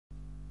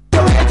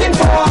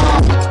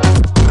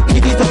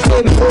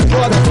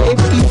draw the play.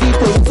 Easy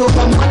to so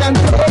come on and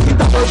play the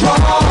double draw.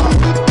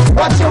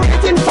 What you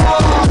waiting for?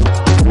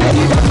 Play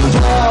the double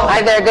draw.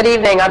 Hi there, good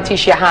evening. I'm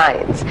Tisha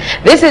Hines.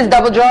 This is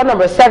double draw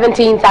number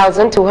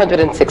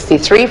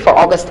 17,263 for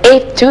August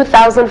 8th,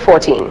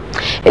 2014.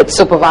 It's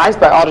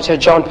supervised by Auditor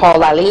John Paul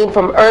Laline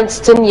from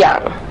Ernst &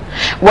 Young.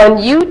 When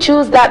you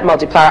choose that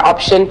multiplier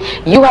option,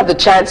 you have the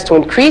chance to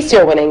increase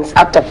your winnings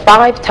up to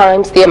 5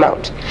 times the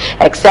amount,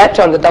 except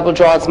on the Double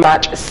Draws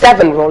Match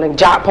 7 rolling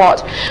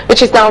jackpot,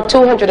 which is now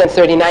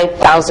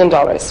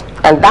 $239,000,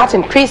 and that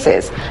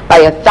increases by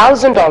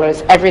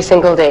 $1,000 every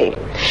single day.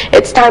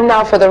 It's time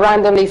now for the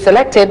randomly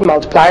selected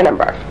multiplier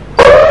number.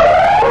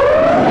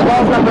 The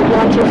balls numbered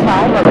 1 through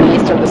 5 are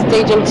released from the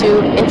staging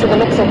tube into the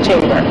mixing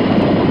chamber.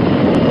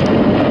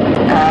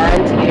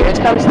 And here it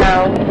comes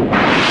now.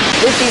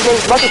 This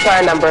evening's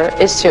multiplier number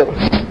is 2.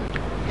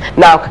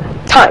 Now,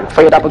 time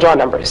for your double draw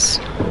numbers.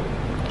 First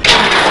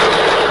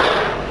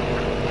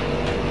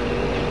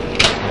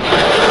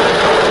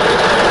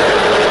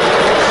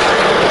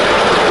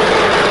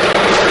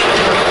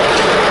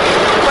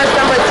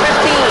number is 15.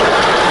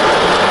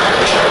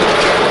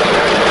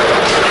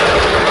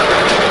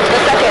 The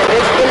second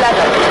is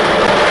 11.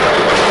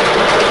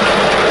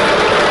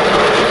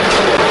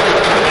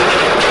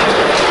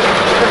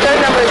 The third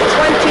number is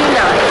 29.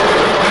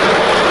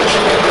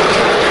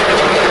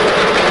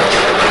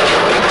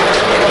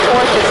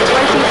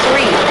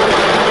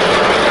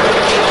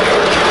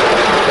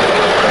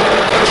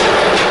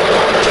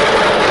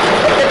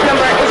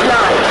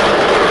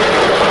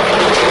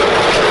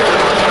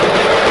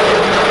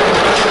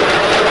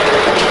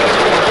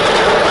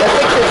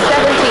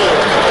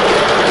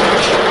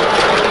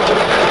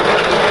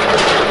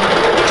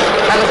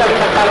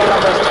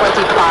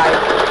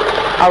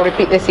 I'll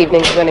repeat this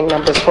evening's winning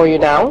numbers for you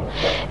now.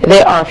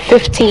 They are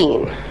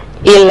 15,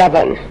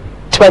 11,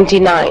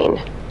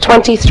 29,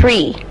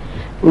 23,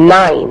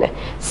 9,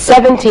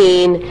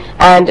 17,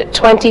 and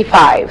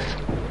 25.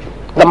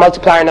 The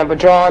multiplier number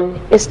drawn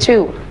is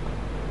 2.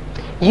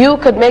 You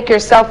could make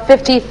yourself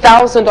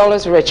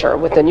 $50,000 richer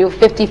with the new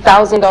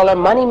 $50,000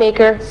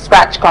 Moneymaker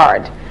scratch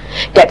card.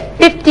 Get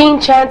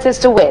 15 chances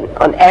to win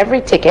on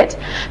every ticket,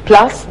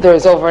 plus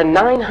there's over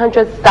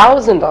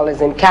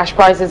 $900,000 in cash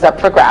prizes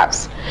up for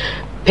grabs.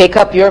 Pick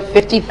up your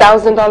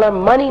 $50,000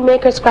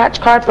 Moneymaker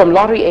scratch card from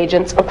lottery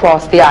agents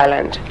across the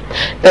island.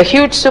 The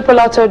huge Super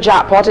Lotto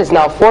jackpot is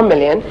now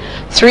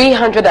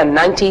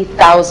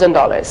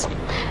 $4,390,000.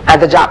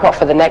 And the jackpot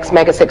for the next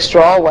Mega 6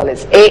 draw, well,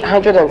 is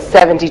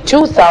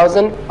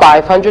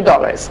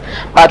 $872,500.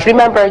 But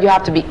remember, you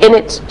have to be in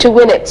it to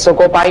win it, so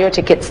go buy your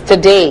tickets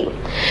today.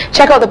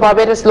 Check out the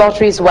Barbados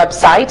Lottery's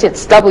website.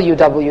 It's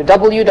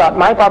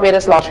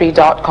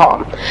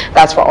www.mybarbadoslottery.com.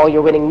 That's for all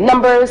your winning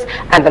numbers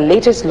and the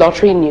latest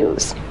lottery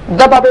news.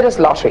 The Barbados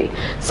Lottery,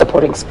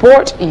 supporting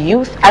sport,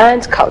 youth,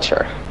 and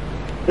culture.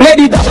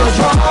 Lady double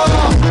draw,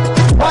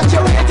 what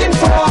you waiting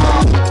for?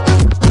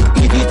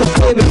 Easy to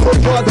play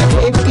before the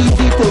game,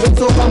 easy to win,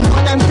 so come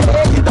on and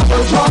play the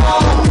double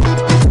draw.